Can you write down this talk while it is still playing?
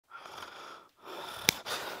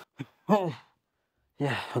Oh,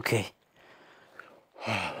 yeah, okay.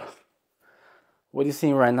 What you're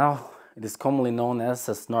seeing right now, it is commonly known as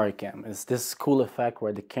a Snorricam. It's this cool effect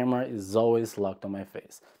where the camera is always locked on my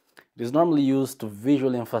face. It is normally used to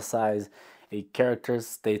visually emphasize a character's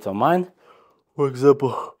state of mind. For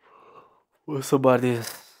example, when somebody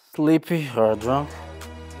is sleepy or drunk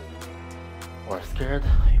or scared.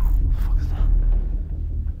 What the fuck is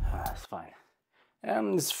that? It's fine.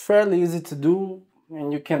 And it's fairly easy to do,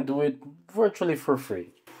 and you can do it virtually for free.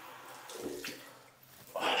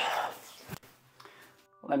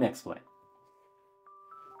 Let me explain.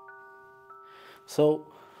 So,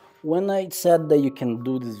 when I said that you can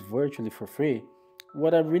do this virtually for free,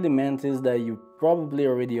 what I really meant is that you probably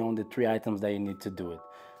already own the 3 items that you need to do it,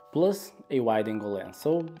 plus a wide angle lens.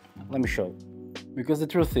 So, let me show you. Because the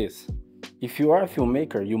truth is, if you are a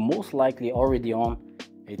filmmaker, you most likely already own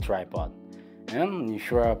a tripod. And if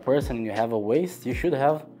you're a person and you have a waist, you should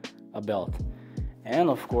have a belt. And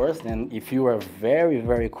of course, then if you are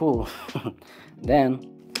very cool, then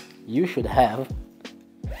you should have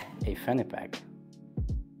a fanny pack.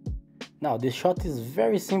 Now, this shot is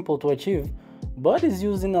very simple to achieve, but is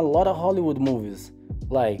used in a lot of Hollywood movies,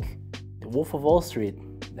 like The Wolf of Wall Street,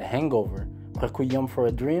 The Hangover, Requiem for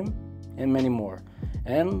a Dream, and many more.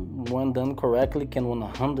 And when done correctly, can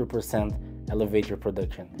 100% elevate your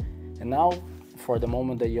production. And now, for the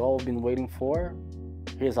moment that you all been waiting for,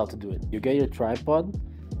 here's how to do it. You get your tripod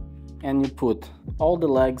and you put all the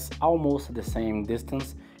legs almost at the same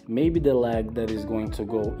distance. Maybe the leg that is going to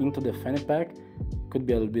go into the fanny pack could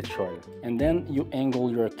be a little bit shorter. And then you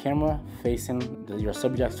angle your camera facing your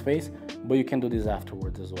subject's face, but you can do this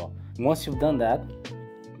afterwards as well. Once you've done that,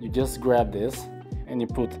 you just grab this and you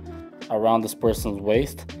put around this person's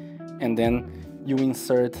waist, and then you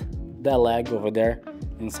insert that leg over there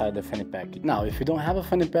inside the fanny pack. Now, if you don't have a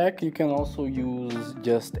fanny pack, you can also use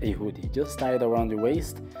just a hoodie. Just tie it around your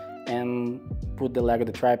waist and put the leg of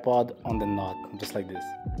the tripod on the knot, just like this.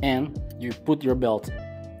 And you put your belt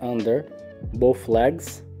under both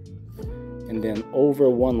legs, and then over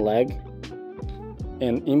one leg,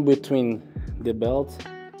 and in between the belt,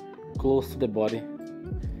 close to the body,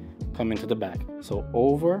 coming to the back. So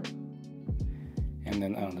over and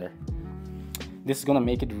then under. This is gonna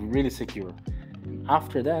make it really secure.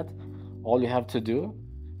 After that, all you have to do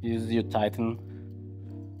is you tighten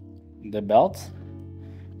the belt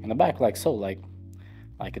in the back, like so, like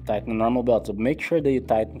you tighten a normal belt. So make sure that you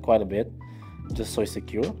tighten quite a bit, just so it's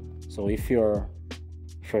secure. So if your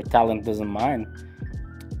talent doesn't mind,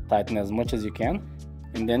 tighten as much as you can,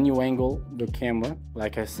 and then you angle the camera,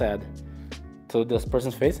 like I said, to this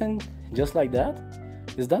person's face, and just like that,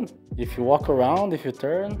 it's done. If you walk around, if you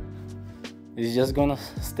turn, it's just gonna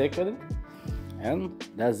stick with it, and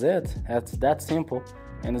that's it. That's that simple,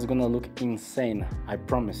 and it's gonna look insane. I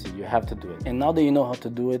promise you, you have to do it. And now that you know how to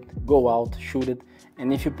do it, go out, shoot it,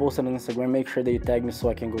 and if you post it on Instagram, make sure that you tag me so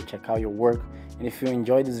I can go check out your work. And if you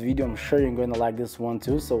enjoyed this video, I'm sure you're going to like this one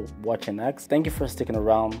too, so watch it next. Thank you for sticking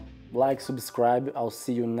around. Like, subscribe. I'll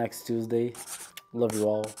see you next Tuesday. Love you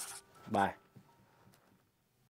all. Bye.